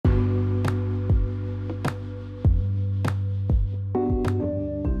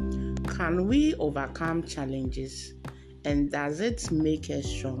Can we overcome challenges? And does it make us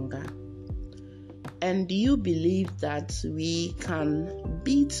stronger? And do you believe that we can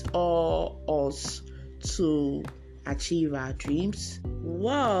beat all odds to achieve our dreams?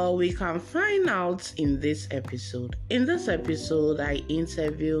 Well, we can find out in this episode. In this episode, I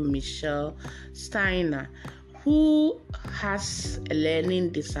interview Michelle Steiner, who has a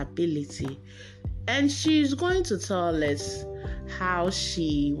learning disability, and she's going to tell us how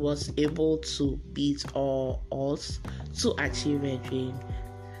she was able to beat all odds to achieve her dream.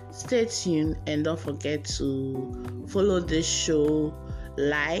 Stay tuned and don't forget to follow this show,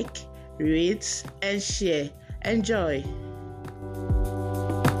 like, rate, and share. Enjoy.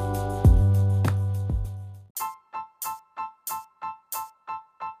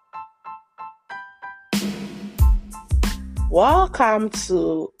 Welcome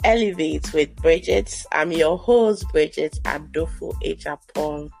to Elevate with Bridget. I'm your host, Bridget Adofo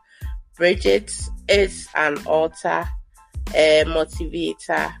Ejapong. Bridget is an author, a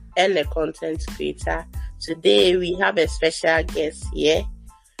motivator, and a content creator. Today we have a special guest here.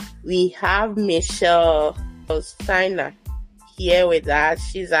 We have Michelle Steiner here with us.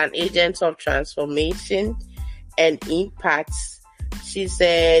 She's an agent of transformation and impact. She's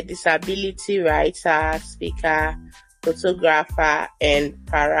a disability writer, speaker, photographer, and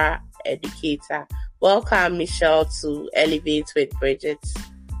para-educator. Welcome, Michelle, to Elevate with Bridget.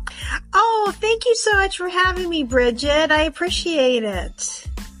 Oh, thank you so much for having me, Bridget. I appreciate it.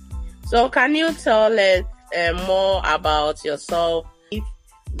 So can you tell us more about yourself? If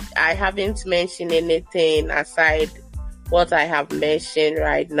I haven't mentioned anything aside what I have mentioned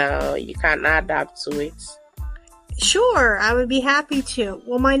right now, you can add up to it. Sure, I would be happy to.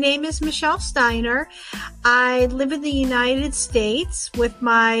 Well, my name is Michelle Steiner. I live in the United States with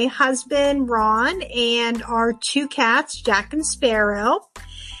my husband, Ron, and our two cats, Jack and Sparrow.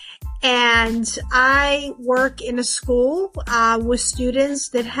 And I work in a school with students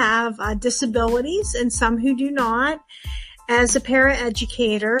that have disabilities and some who do not as a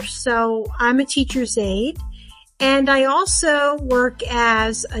paraeducator. So I'm a teacher's aide. And I also work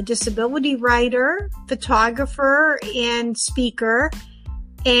as a disability writer, photographer, and speaker.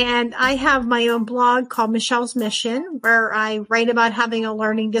 And I have my own blog called Michelle's Mission, where I write about having a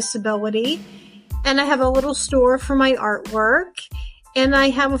learning disability. And I have a little store for my artwork. And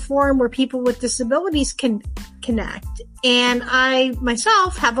I have a forum where people with disabilities can connect. And I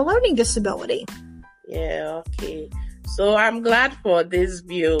myself have a learning disability. Yeah, okay. So I'm glad for this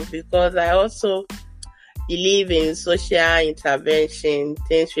view because I also believe in social intervention,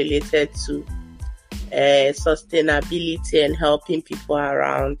 things related to sustainability and helping people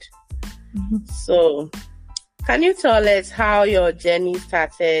around. Mm-hmm. So can you tell us how your journey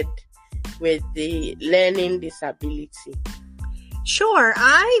started with the learning disability? Sure.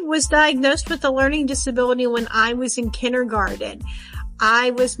 I was diagnosed with a learning disability when I was in kindergarten.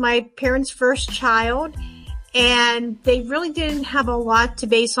 I was my parents' first child, and they really didn't have a lot to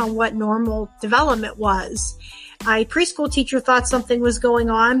base on what normal development was. A preschool teacher thought something was going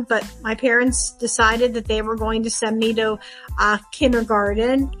on, but my parents decided that they were going to send me to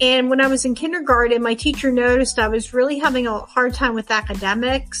kindergarten. And when I was in kindergarten, my teacher noticed I was really having a hard time with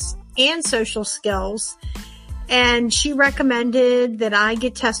academics and social skills. And she recommended that I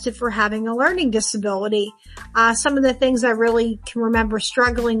get tested for having a learning disability. Some of the things I really can remember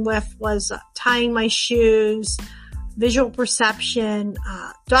struggling with was tying my shoes, visual perception,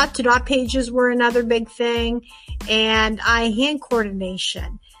 dot-to-dot pages were another big thing, and hand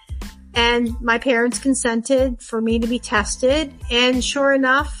coordination. And my parents consented for me to be tested, and sure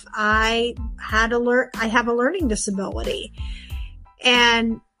enough, I have a learning disability.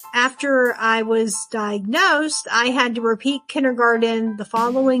 And after I was diagnosed, I had to repeat kindergarten the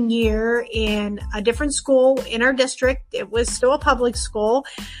following year in a different school in our district. It was still a public school,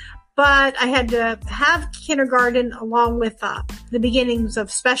 but I had to have kindergarten along with the beginnings of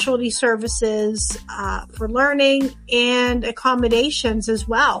specialty services for learning and accommodations as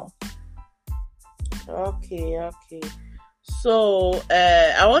well. Okay. So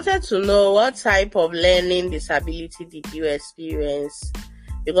I wanted to know what type of learning disability did you experience?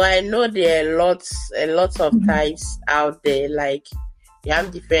 Because I know there are a lot of types out there, like you have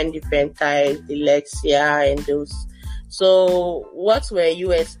different types, dyslexia and those. So what were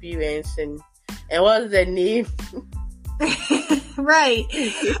you experiencing and what's the name? Right.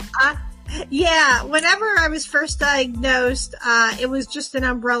 Yeah, whenever I was first diagnosed, it was just an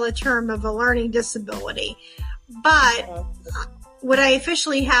umbrella term of a learning disability. But what I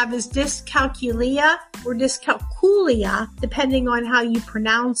officially have is dyscalculia or dyscalculia, depending on how you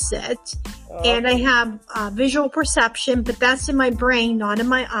pronounce it. And I have visual perception, but that's in my brain, not in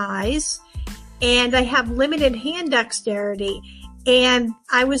my eyes. And I have limited hand dexterity. And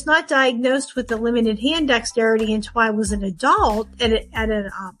I was not diagnosed with the limited hand dexterity until I was an adult at an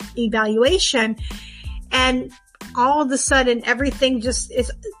evaluation. And all of a sudden,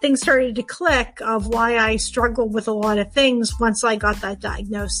 things started to click of why I struggled with a lot of things once I got that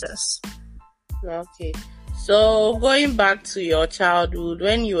diagnosis. Okay. So going back to your childhood,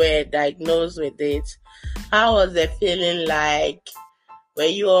 when you were diagnosed with it, how was the feeling like? Were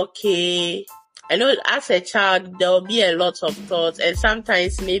you okay? I know as a child, there will be a lot of thoughts, and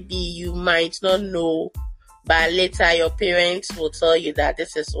sometimes maybe you might not know, but later your parents will tell you that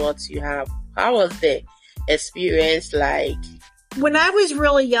this is what you have. How was the experience like? When I was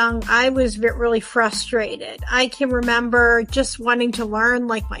really young, I was really frustrated. I can remember just wanting to learn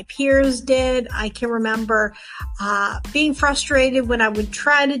like my peers did. I can remember being frustrated when I would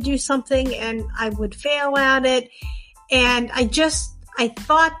try to do something and I would fail at it. And I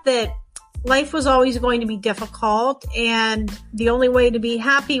thought that life was always going to be difficult, and the only way to be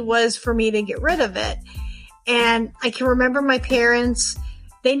happy was for me to get rid of it. And I can remember my parents,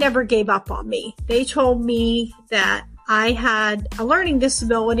 they never gave up on me. They told me that I had a learning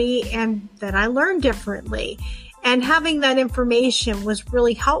disability and that I learned differently. And having that information was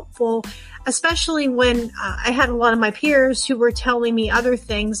really helpful, especially when I had a lot of my peers who were telling me other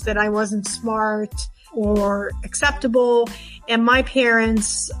things, that I wasn't smart or acceptable. And my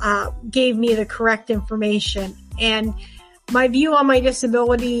parents gave me the correct information. And my view on my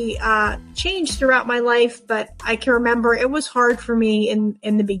disability changed throughout my life, but I can remember it was hard for me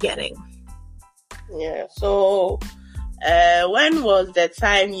in the beginning. Yeah. So when was the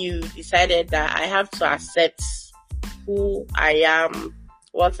time you decided that I have to accept who I am,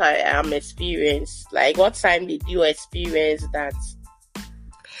 what I am experienced? Like, what time did you experience that?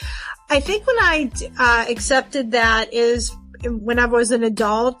 I think when I accepted that is when I was an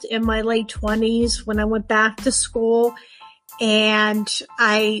adult in my late 20s, when I went back to school and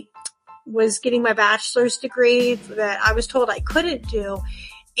I was getting my bachelor's degree that I was told I couldn't do.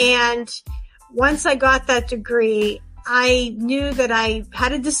 And once I got that degree, I knew that I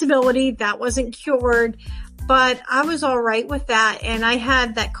had a disability that wasn't cured, but I was all right with that. And I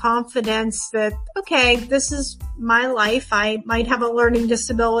had that confidence that, okay, this is my life. I might have a learning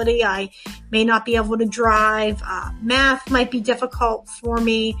disability. I may not be able to drive. Math might be difficult for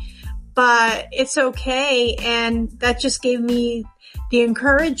me, but it's okay. And that just gave me the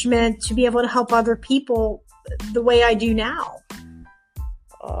encouragement to be able to help other people the way I do now.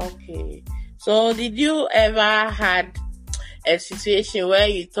 Okay. So did you ever had a situation where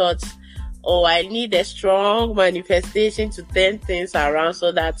you thought, oh, I need a strong manifestation to turn things around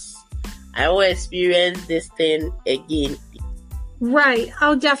so that I will experience this thing again? Right.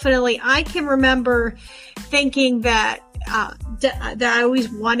 Oh, definitely. I can remember thinking that that I always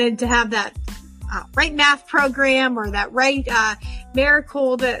wanted to have that right math program or that right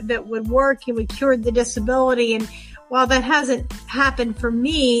miracle that would work and would cure the disability. And while that hasn't happened for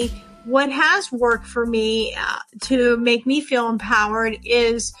me, what has worked for me to make me feel empowered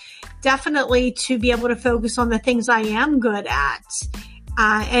is definitely to be able to focus on the things I am good at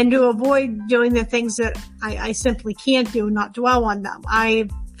and to avoid doing the things that I simply can't do, not dwell on them. I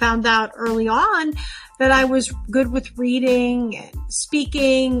found out early on that I was good with reading and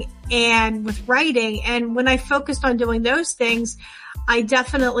speaking and with writing. And when I focused on doing those things, I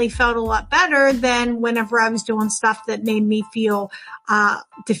definitely felt a lot better than whenever I was doing stuff that made me feel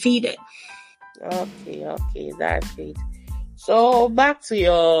defeated. Okay, that's it. So back to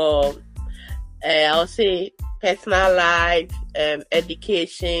your, I'll say, personal life,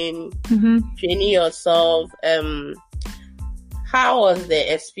 education, training yourself. How was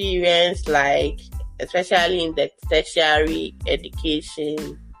the experience like, especially in the tertiary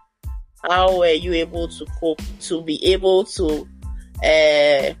education? How were you able to cope to be able to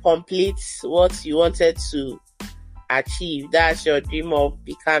complete what you wanted to achieve? That's your dream of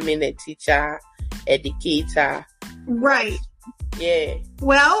becoming a teacher, educator. Right. Yeah.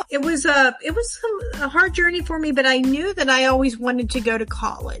 Well, it was a hard journey for me, but I knew that I always wanted to go to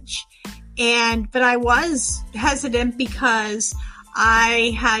college. But I was hesitant because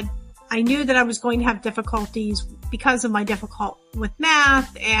I knew that I was going to have difficulties because of my difficult with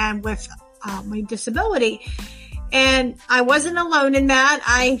math and with my disability. And I wasn't alone in that.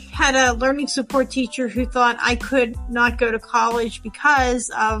 I had a learning support teacher who thought I could not go to college because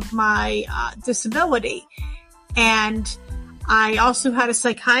of my disability. And I also had a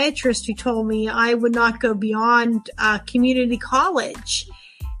psychiatrist who told me I would not go beyond community college.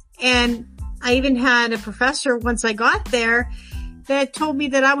 And I even had a professor once I got there that told me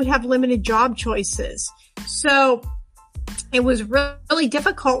that I would have limited job choices. So it was really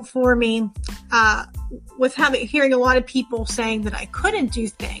difficult for me with hearing a lot of people saying that I couldn't do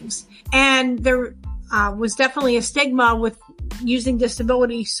things. And there was definitely a stigma with using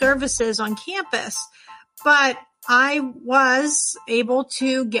disability services on campus. But I was able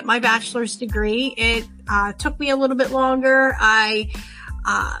to get my bachelor's degree. It took me a little bit longer. I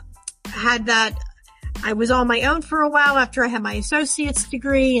was on my own for a while after I had my associate's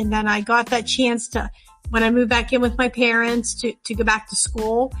degree, and then I got that chance to, when I moved back in with my parents, to go back to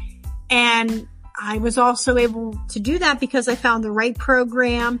school. And I was also able to do that because I found the right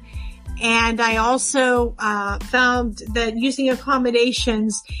program. And I also found that using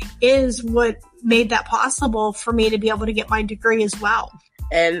accommodations is what made that possible for me to be able to get my degree as well.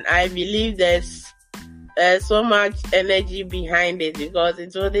 And I believe there's so much energy behind it, because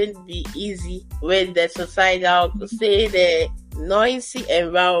it wouldn't be easy with the societal, say, the noisy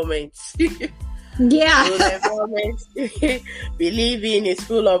environment. Yeah. So the environment we live in is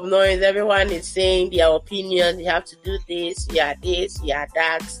full of noise. Everyone is saying their opinion. You have to do this, you are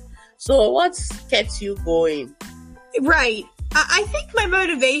that. So what's kept you going? Right. I think my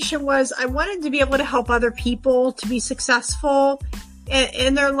motivation was I wanted to be able to help other people to be successful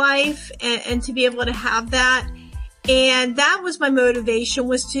in their life and to be able to have that. And that was my motivation,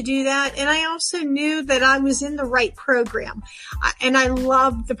 was to do that. And I also knew that I was in the right program. And I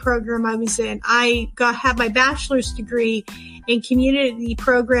loved the program I was in. I had my bachelor's degree in community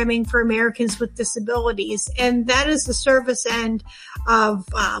programming for Americans with disabilities. And that is the service end of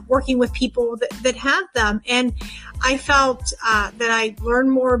working with people that have them. And I felt that I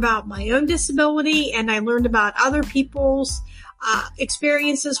learned more about my own disability, and I learned about other people's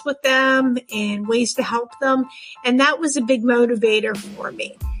experiences with them and ways to help them. And that was a big motivator for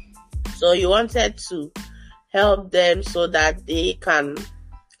me. So you wanted to help them so that they can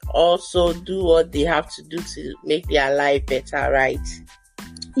also do what they have to do to make their life better, right?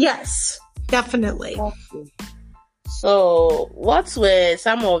 Yes, definitely. Okay. So what were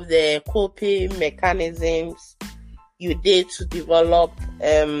some of the coping mechanisms you did to develop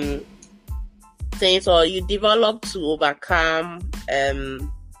things, or you developed to overcome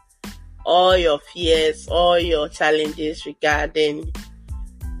all your fears, all your challenges regarding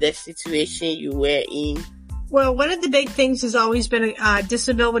the situation you were in? Well, one of the big things has always been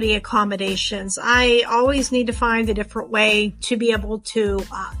disability accommodations. I always need to find a different way to be able to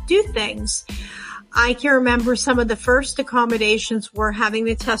do things. I can remember some of the first accommodations were having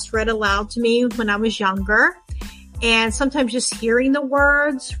the test read aloud to me when I was younger. And sometimes just hearing the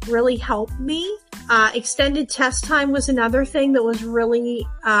words really helped me. Extended test time was another thing that was really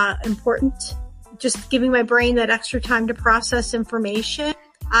important. Just giving my brain that extra time to process information.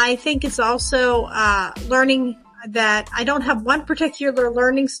 I think it's also learning that I don't have one particular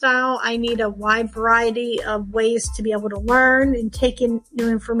learning style. I need a wide variety of ways to be able to learn and take in new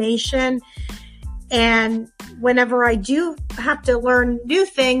information. And whenever I do have to learn new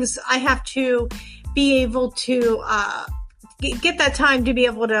things, I have to be able to get that time to be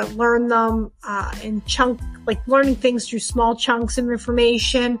able to learn them in like learning things through small chunks of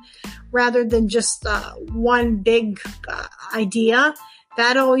information rather than just one big idea.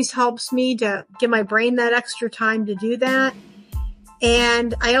 That always helps me to give my brain that extra time to do that.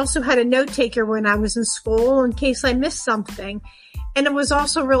 And I also had a note taker when I was in school in case I missed something. And it was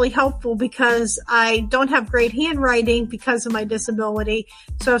also really helpful because I don't have great handwriting because of my disability.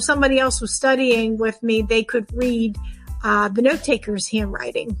 So if somebody else was studying with me, they could read the note taker's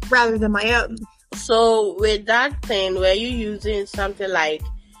handwriting rather than my own. So with that thing, were you using something like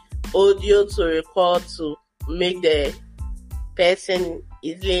audio to record to make the person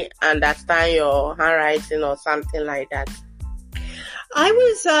easily understand your handwriting or something like that?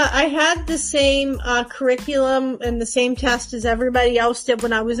 I had the same curriculum and the same test as everybody else did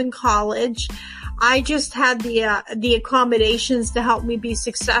when I was in college. I just had the accommodations to help me be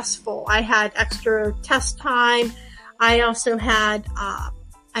successful. I had extra test time. I also had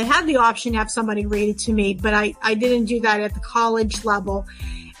I had the option to have somebody read it to me, but I didn't do that at the college level.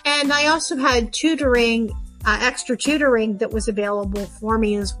 And I also had tutoring, extra tutoring that was available for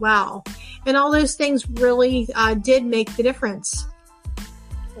me as well. And all those things really did make the difference.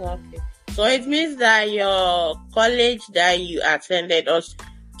 Okay. So it means that your college that you attended also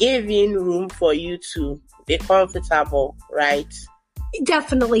gave in room for you to be comfortable, right?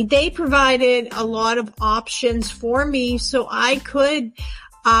 Definitely. They provided a lot of options for me so I could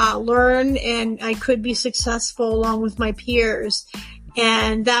learn and I could be successful along with my peers.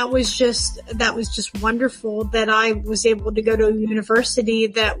 And that was just wonderful that I was able to go to a university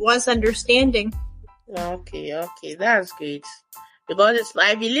that was understanding. Okay, that's great. Because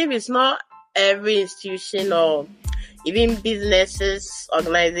I believe it's not every institution or even businesses,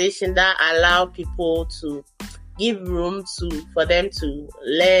 organization that allow people to give room for them to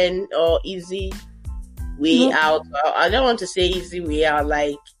learn or easy way out. I don't want to say easy way out,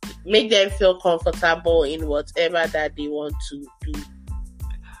 like make them feel comfortable in whatever that they want to do.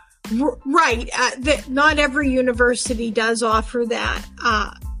 Right. Not every university does offer that.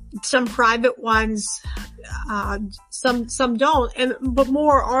 Some private ones, some don't, but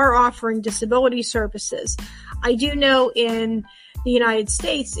more are offering disability services. I do know in the United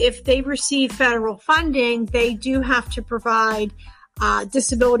States, if they receive federal funding, they do have to provide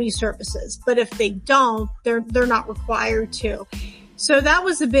disability services. But if they don't, they're not required to. So that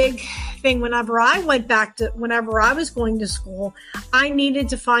was a big thing whenever I was going to school. I needed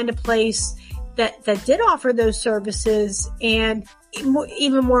to find a place that did offer those services, and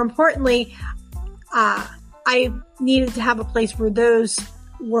even more importantly, I needed to have a place where those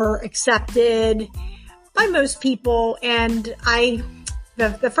were accepted by most people. And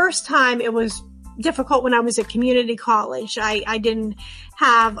the first time it was difficult when I was at community college. I didn't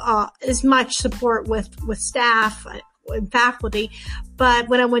have as much support with staff and faculty, but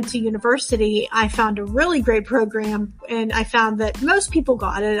when I went to university, I found a really great program, and I found that most people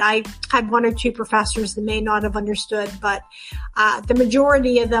got it. I had one or two professors that may not have understood, but the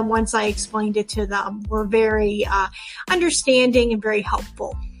majority of them, once I explained it to them, were very understanding and very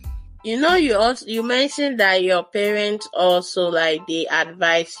helpful. You mentioned that your parents also, like, they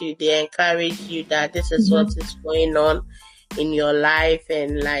advise you, they encourage you that this is what is going on in your life,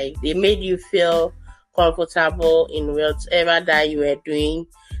 and like they made you feel comfortable in whatever that you were doing.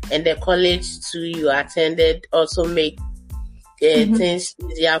 And the college too you attended also make things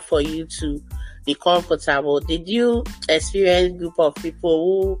easier for you to be comfortable. Did you experience a group of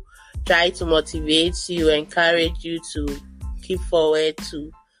people who try to motivate you, encourage you to keep forward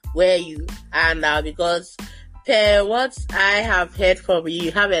to where you are now? Because per what I have heard from you,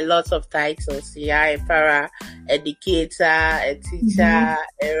 you have a lot of titles. You are a para-educator, a teacher,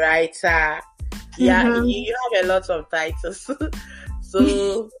 a writer. Yeah, you have a lot of titles.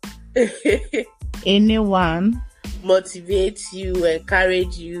 So anyone motivate you,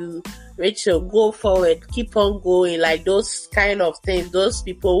 encourage you, Rachel, go forward, keep on going, like those kind of things, those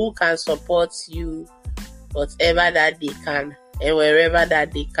people who can support you whatever that they can and wherever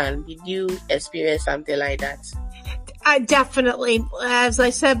that they can. Did you experience something like that? Definitely. As I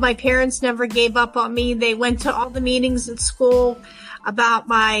said, my parents never gave up on me. They went to all the meetings at school about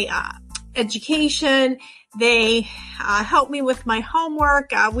my education. They helped me with my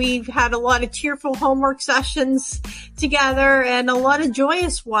homework. We've had a lot of tearful homework sessions together and a lot of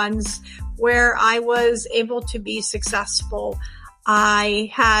joyous ones where I was able to be successful.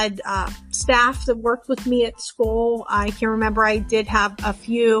 I had staff that worked with me at school. I can remember I did have a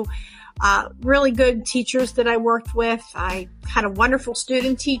few really good teachers that I worked with. I had a wonderful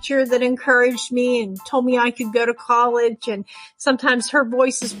student teacher that encouraged me and told me I could go to college. And sometimes her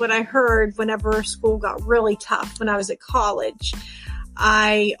voice is what I heard whenever school got really tough when I was at college.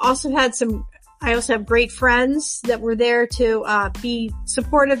 I also have great friends that were there to be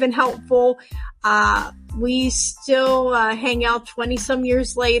supportive and helpful. We still hang out 20 some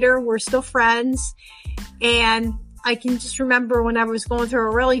years later. We're still friends. And I can just remember when I was going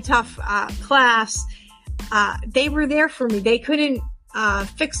through a really tough class, they were there for me. They couldn't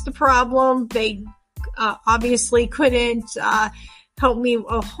fix the problem. They obviously couldn't help me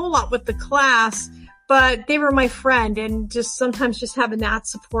a whole lot with the class, but they were my friend, and just sometimes just having that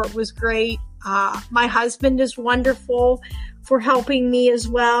support was great. My husband is wonderful for helping me as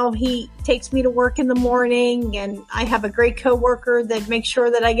well. He takes me to work in the morning, and I have a great coworker that makes sure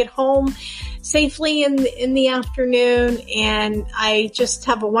that I get home safely in the afternoon, and I just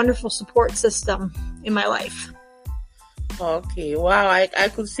have a wonderful support system in my life. Okay, wow. I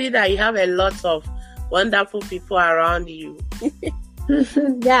could see that you have a lot of wonderful people around you.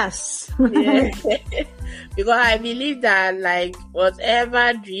 Yes. Yeah. Because I believe that, like,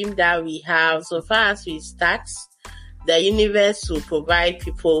 whatever dream that we have, so far as we start, the universe will provide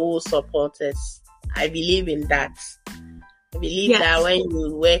people who support us. I believe in that. I believe that when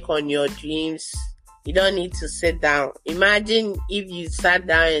you work on your dreams, you don't need to sit down. Imagine if you sat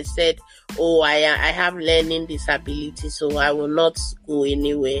down and said, oh, I have learning disability, so I will not go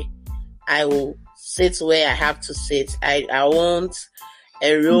anywhere. I will sit where I have to sit. I won't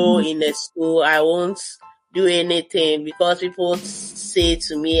enroll in a school. I won't do anything because people say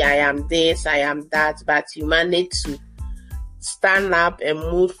to me, I am this, I am that, but you manage to stand up and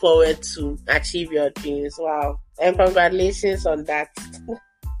move forward to achieve your dreams. Wow. And congratulations on that.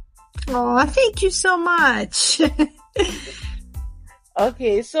 Oh, thank you so much.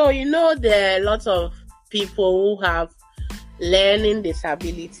 Okay, so there are lots of people who have learning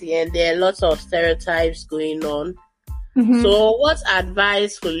disability and there are lots of stereotypes going on. Mm-hmm. So what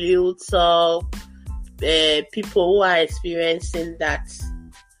advice will you tell people who are experiencing that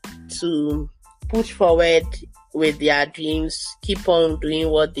to push forward with their dreams, keep on doing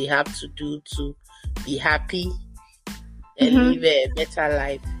what they have to do to be happy and live a better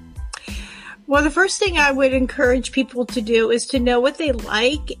life? Well, the first thing I would encourage people to do is to know what they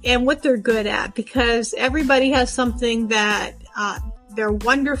like and what they're good at, because everybody has something that they're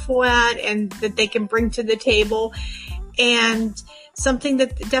wonderful at and that they can bring to the table, and something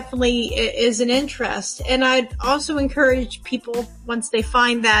that definitely is an interest. And I'd also encourage people, once they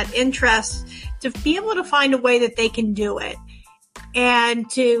find that interest, to be able to find a way that they can do it. And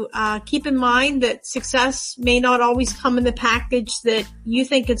to keep in mind that success may not always come in the package that you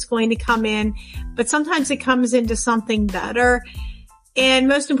think it's going to come in, but sometimes it comes into something better. And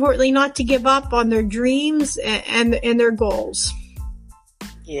most importantly, not to give up on their dreams and their goals.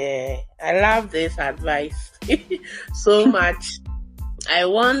 Yeah, I love this advice so much. I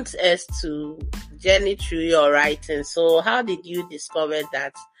want us to journey through your writing. So how did you discover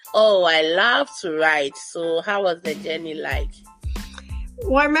that? Oh, I love to write. So how was the journey like?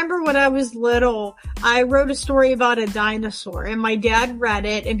 Well, I remember when I was little, I wrote a story about a dinosaur, and my dad read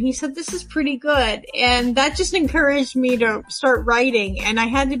it and he said, this is pretty good. And that just encouraged me to start writing. And I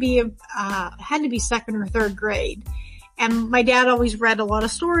had to be second or third grade. And my dad always read a lot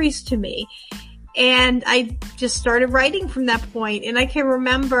of stories to me. And I just started writing from that point. And I can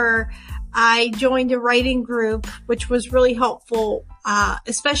remember I joined a writing group, which was really helpful,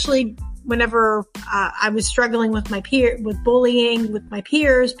 especially whenever I was struggling with with bullying with my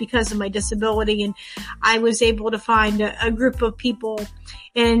peers because of my disability. And I was able to find a group of people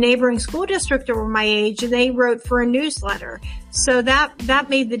in a neighboring school district that were my age, and they wrote for a newsletter. So that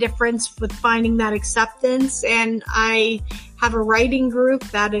made the difference with finding that acceptance. And I have a writing group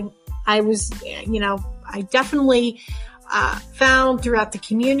that I definitely found throughout the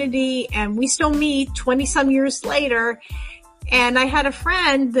community, and we still meet 20 some years later. And I had a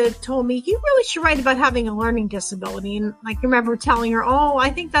friend that told me, you really should write about having a learning disability. And I can remember telling her, oh, I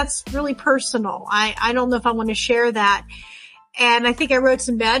think that's really personal. I don't know if I want to share that. And I think I wrote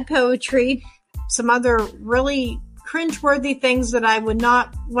some bad poetry, some other really cringeworthy things that I would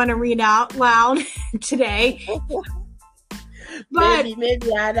not want to read out loud today. But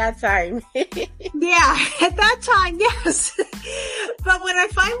maybe at that time. Yeah, at that time, yes. But when I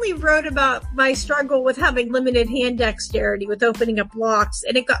finally wrote about my struggle with having limited hand dexterity with opening up locks,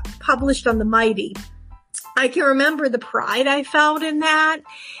 and it got published on The Mighty, I can remember the pride I felt in that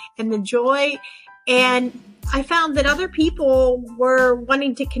and the joy. And I found that other people were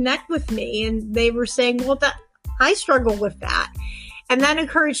wanting to connect with me, and they were saying, well, I struggle with that. And that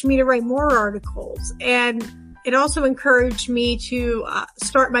encouraged me to write more articles. And it also encouraged me to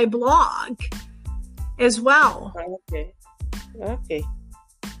start my blog as well. Okay.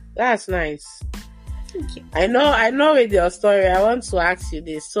 That's nice. Thank you. I know with your story, I want to ask you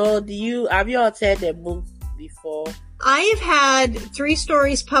this. So have you authored a book before? I have had 3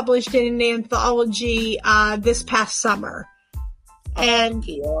 stories published in an anthology this past summer. And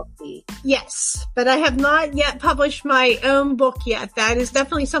okay. Yes, but I have not yet published my own book yet. That is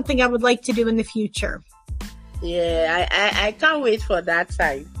definitely something I would like to do in the future. Yeah, I can't wait for that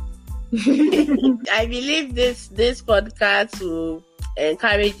time. I believe this podcast will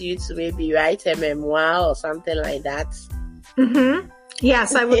encourage you to maybe write a memoir or something like that. Mm-hmm.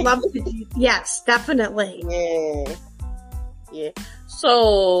 Yes, I would love to do. Yes, definitely. Yeah.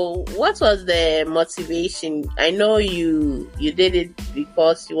 So, what was the motivation? I know you did it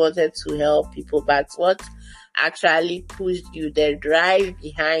because you wanted to help people, but what actually pushed you, the drive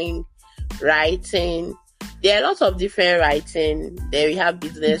behind writing? There are lots of different writing. There we have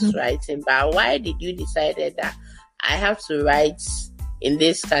business writing, but why did you decide that I have to write in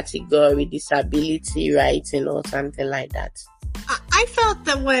this category, disability writing or something like that? I felt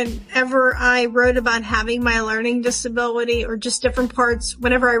that whenever I wrote about having my learning disability or just different parts,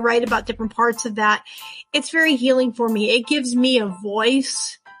 whenever I write about different parts of that, it's very healing for me. It gives me a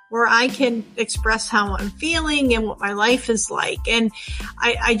voice where I can express how I'm feeling and what my life is like. And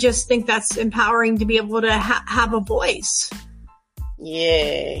I just think that's empowering to be able to have a voice.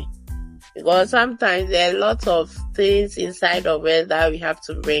 Yeah. Because sometimes there are lots of things inside of us that we have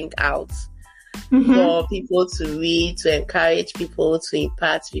to bring out. for people to read, to encourage people, to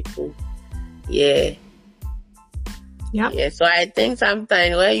impact people. Yeah. Yep. Yeah. So I think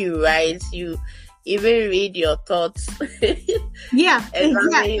sometimes when you write, you even read your thoughts. Yeah.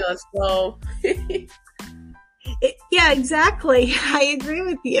 Examine yourself. Yeah, exactly. I agree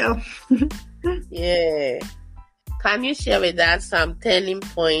with you. Yeah. Can you share with us some turning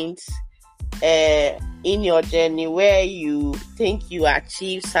points in your journey where you think you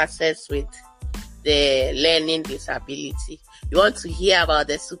achieved success with the learning disability? You want to hear about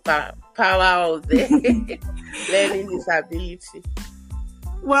the superpower of the learning disability?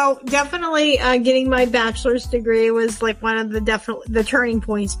 Well, definitely getting my bachelor's degree was like one of the turning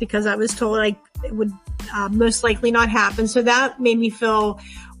points, because I was told it would most likely not happen. So that made me feel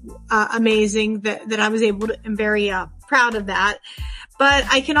amazing that I was able to. I'm very proud of that. But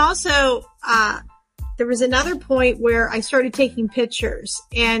I can also there was another point where I started taking pictures,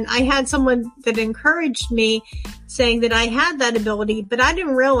 and I had someone that encouraged me, saying that I had that ability, but I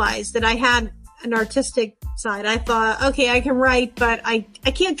didn't realize that I had an artistic side. I thought, okay, I can write, but I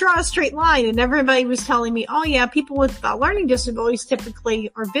can't draw a straight line. And everybody was telling me, oh yeah, people with learning disabilities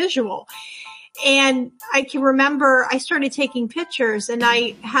typically are visual. And I can remember I started taking pictures, and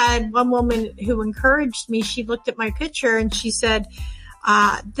I had one woman who encouraged me. She looked at my picture and she said,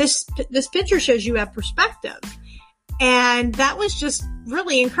 this picture shows you have perspective. And that was just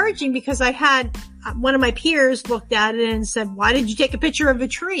really encouraging, because I had one of my peers looked at it and said, why did you take a picture of a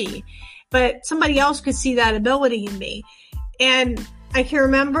tree? But somebody else could see that ability in me. And I can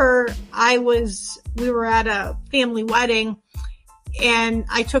remember we were at a family wedding, and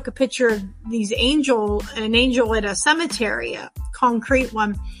I took a picture of an angel at a cemetery, a concrete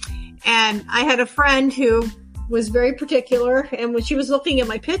one. And I had a friend who was very particular, and when she was looking at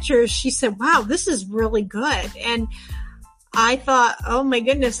my pictures, she said, wow, this is really good. And I thought, oh my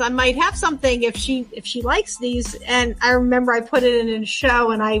goodness, I might have something if she likes these. And I remember I put it in a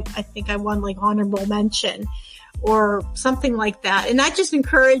show, and I think I won like honorable mention or something like that. And that just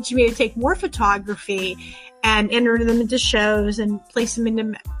encouraged me to take more photography and enter them into shows and place them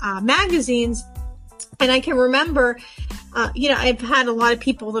into magazines. And I can remember, I've had a lot of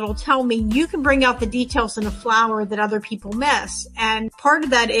people that'll tell me, you can bring out the details in a flower that other people miss. And part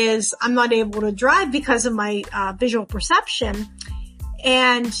of that is I'm not able to drive because of my visual perception.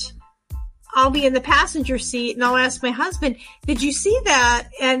 And I'll be in the passenger seat, and I'll ask my husband, did you see that?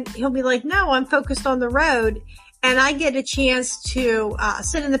 And he'll be like, no, I'm focused on the road. And I get a chance to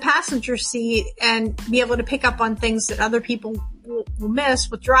sit in the passenger seat and be able to pick up on things that other people will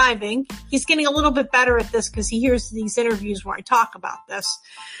miss with driving. He's getting a little bit better at this because he hears these interviews where I talk about this.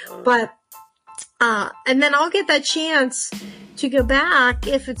 But and then I'll get that chance to go back,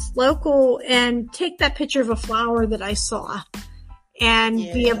 if it's local, and take that picture of a flower that I saw, and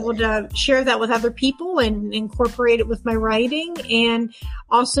be able to share that with other people and incorporate it with my writing, and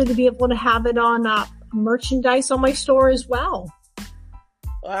also to be able to have it on merchandise on my store as well.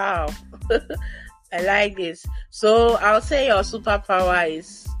 Wow. I like this. So I'll say your superpower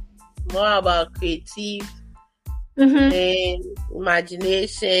is more about creative and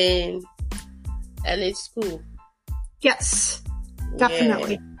imagination, and it's cool. Yes,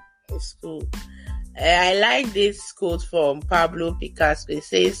 definitely. Yeah, it's cool. I like this quote from Pablo Picasso. It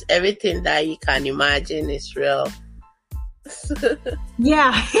says, everything that you can imagine is real.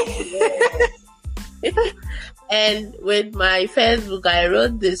 Yeah. And with my Facebook, I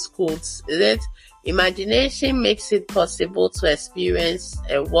wrote this quote that imagination makes it possible to experience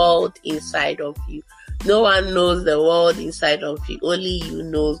a world inside of you. No one knows the world inside of you. Only you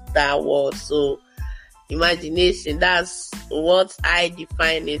know that world. So imagination, that's what I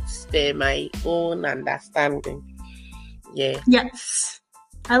define it by my own understanding. Yeah. Yes.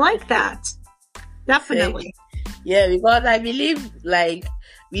 I like that. Definitely. Yeah, because I believe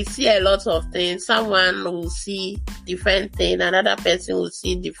we see a lot of things. Someone will see different thing, another person will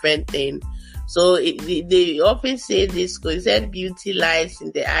see different thing. So they often say this, because said beauty lies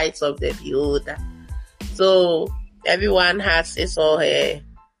in the eyes of the beholder. So everyone has his or her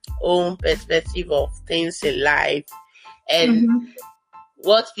own perspective of things in life, and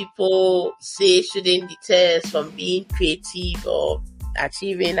what people say shouldn't deter us from being creative or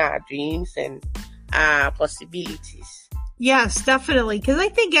achieving our dreams and our possibilities. Yes, definitely. Because I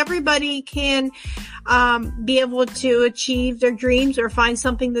think everybody can be able to achieve their dreams or find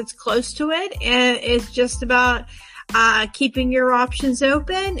something that's close to it. And it's just about keeping your options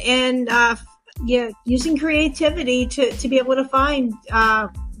open and using creativity to be able to find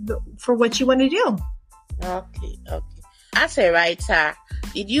for what you want to do. Okay. As a writer,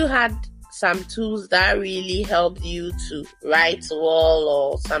 did you had some tools that really helped you to write well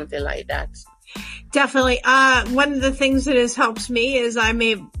or something like that? Definitely. One of the things that has helped me is I'm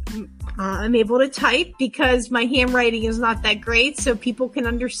able to type because my handwriting is not that great, so people can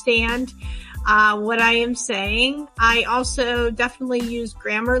understand what I am saying. I also definitely use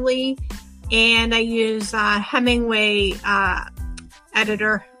Grammarly, and I use Hemingway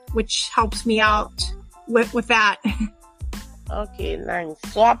editor, which helps me out with that. Okay, nice.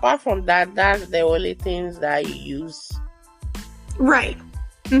 So apart from that, that's the only things that you use. Right.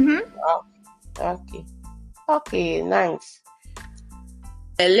 Mm-hmm. Oh, okay, nice.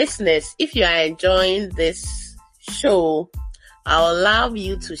 And listeners, if you are enjoying this show, I would love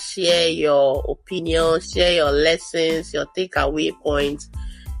you to share your opinions, share your lessons, your takeaway points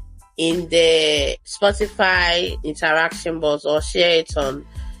in the Spotify interaction box, or share it on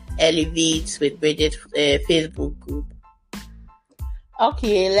Elevate with Bridget Facebook group.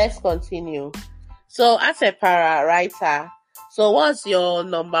 Okay, let's continue. So as a para writer, so what's your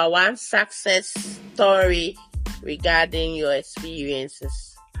number one success story regarding your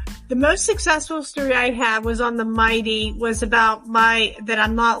experiences? The most successful story I had was on the Mighty, was about that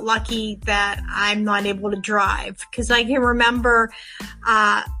I'm not lucky that I'm not able to drive. Cause I can remember,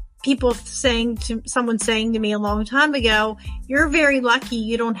 someone saying to me a long time ago, you're very lucky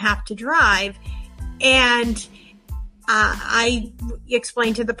you don't have to drive. And I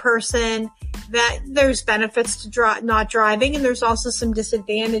explained to the person that there's benefits to not driving, and there's also some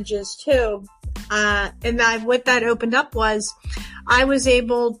disadvantages too. What that opened up was I was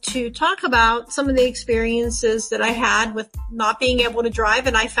able to talk about some of the experiences that I had with not being able to drive,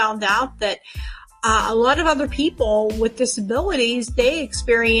 and I found out that a lot of other people with disabilities, they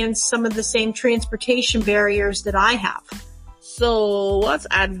experience some of the same transportation barriers that I have. So what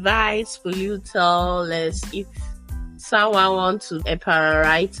advice will you tell us if someone wants to be a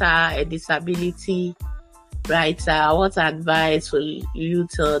writer, a disability writer? What advice will you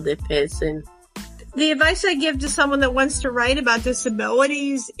tell the person? The advice I give to someone that wants to write about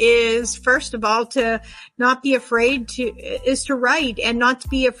disabilities is, first of all, to not be afraid to write, and not to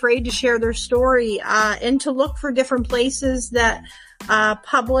be afraid to share their story, and to look for different places that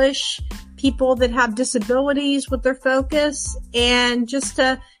publish people that have disabilities with their focus, and just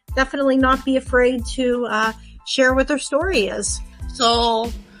to definitely not be afraid to share what their story is.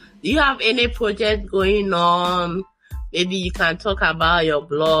 So, do you have any project going on? Maybe you can talk about your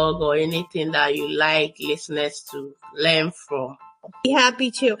blog or anything that you like listeners to learn from. Be happy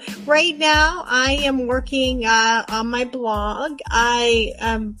to. Right now, I am working on my blog. I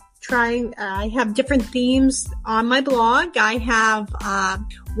have different themes on my blog. I have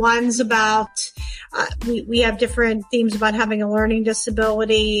ones about, we have different themes about having a learning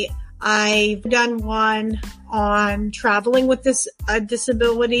disability. I've done one on traveling with a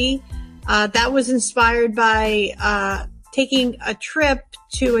disability. That was inspired by taking a trip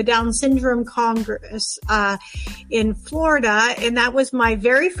to a Down syndrome congress in Florida, and that was my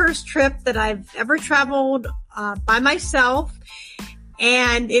very first trip that I've ever traveled by myself.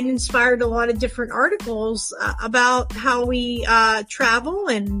 And it inspired a lot of different articles about how we travel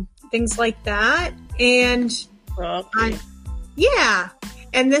and things like that. And okay.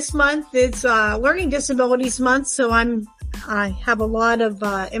 And this month it's Learning Disabilities Month, so I have a lot of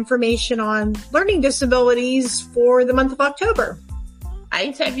information on learning disabilities for the month of October. I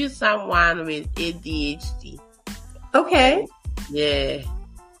interviewed someone with ADHD. Okay. Yeah,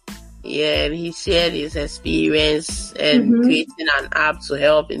 and he shared his experience and creating an app to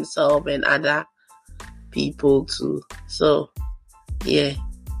help himself and other people too. So, yeah.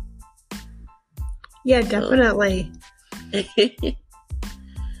 Yeah, definitely.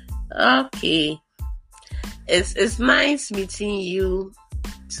 Okay. It's nice meeting you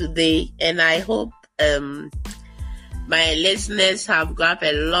today, and I hope my listeners have grabbed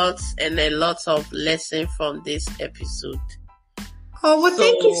a lot of lesson from this episode. Oh, well,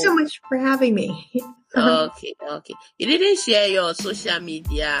 thank you so much for having me. Okay. You didn't share your social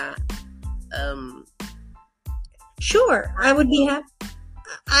media. Sure, I would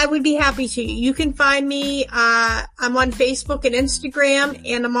be happy to. You can find me. I'm on Facebook and Instagram,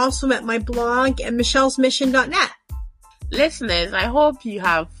 and I'm also at my blog at michellesmission.net. Listeners, I hope you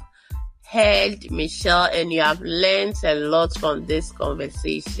have heard Michelle and you have learned a lot from this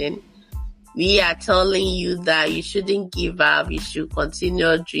conversation. We are telling you that you shouldn't give up. You should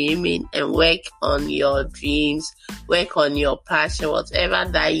continue dreaming and work on your dreams, work on your passion,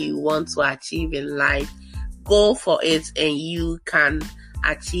 whatever that you want to achieve in life. Go for it and you can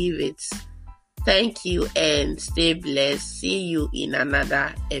achieve it. Thank you and stay blessed. See you in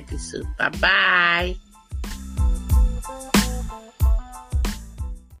another episode. Bye-bye.